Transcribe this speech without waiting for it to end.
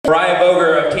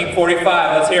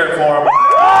1945. Let's hear it for him.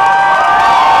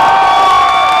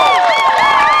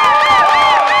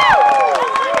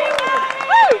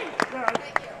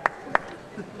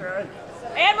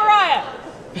 And Mariah.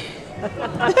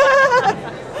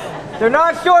 They're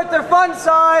not short, they're fun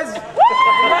size. Thank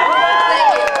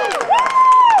you.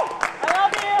 I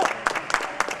love you.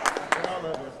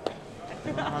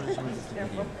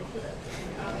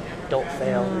 Don't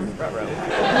fail.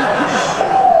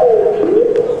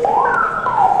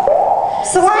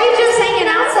 So why are you just hanging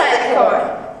outside the court?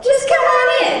 Just come on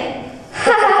in.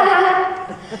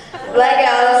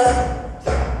 Legos.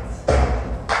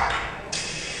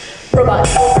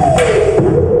 Robots.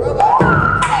 Robots.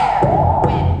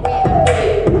 When we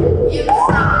agree, you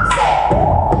stop and say,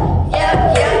 yep,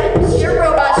 it's your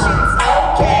robot shoots.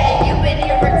 Okay, you've been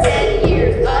here for 10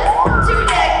 years. Us, 2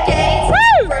 decades.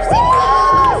 First team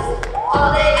us. All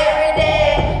day, every day.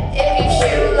 If you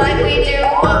shoot like we do,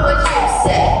 what would you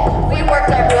say? We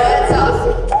worked our butts off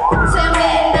till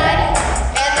midnight,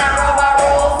 and that robot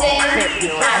rolls in.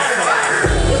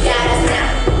 Look at us now.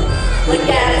 Look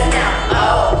at us now.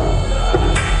 Oh.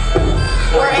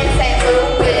 We're in St.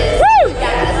 Louis. Look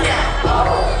at us now.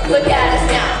 Oh. Look at us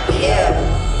now. Yeah.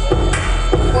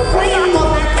 We're playing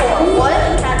multi-core. What?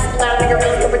 Tax loud nigger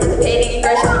bills covered to the paving and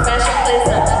grocery fashion place.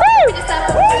 We just have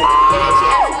to she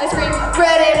actually screams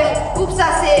red and blue. Oops, I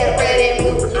said red and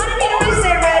blue. I didn't mean to really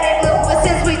say red and blue, but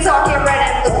since we talking red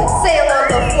and blue, say a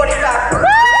little 45 crew.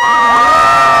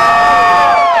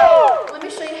 Let me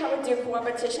show you how we do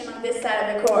competition on this side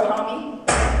of the court, homie.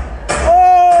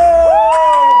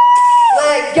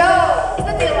 Let go! Cause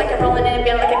I feel like I'm rolling in and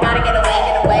feel like I gotta get away.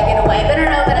 Better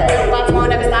know that I do robots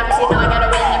won't ever stop me, so you know I gotta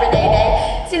win every day.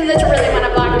 See that you really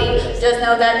wanna block me, just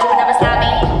know that you would never stop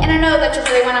me. And I know that you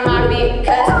really wanna mock me,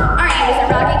 cause our aim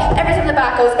isn't rocky. Every time the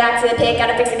bot goes back to the pit,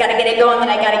 gotta fix it, gotta get it going, then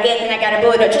I gotta get it, then I gotta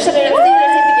blow it up. Just shut it up, see that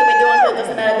I seem to get me doing, so it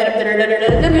doesn't matter,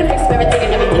 fix everything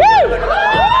and everything.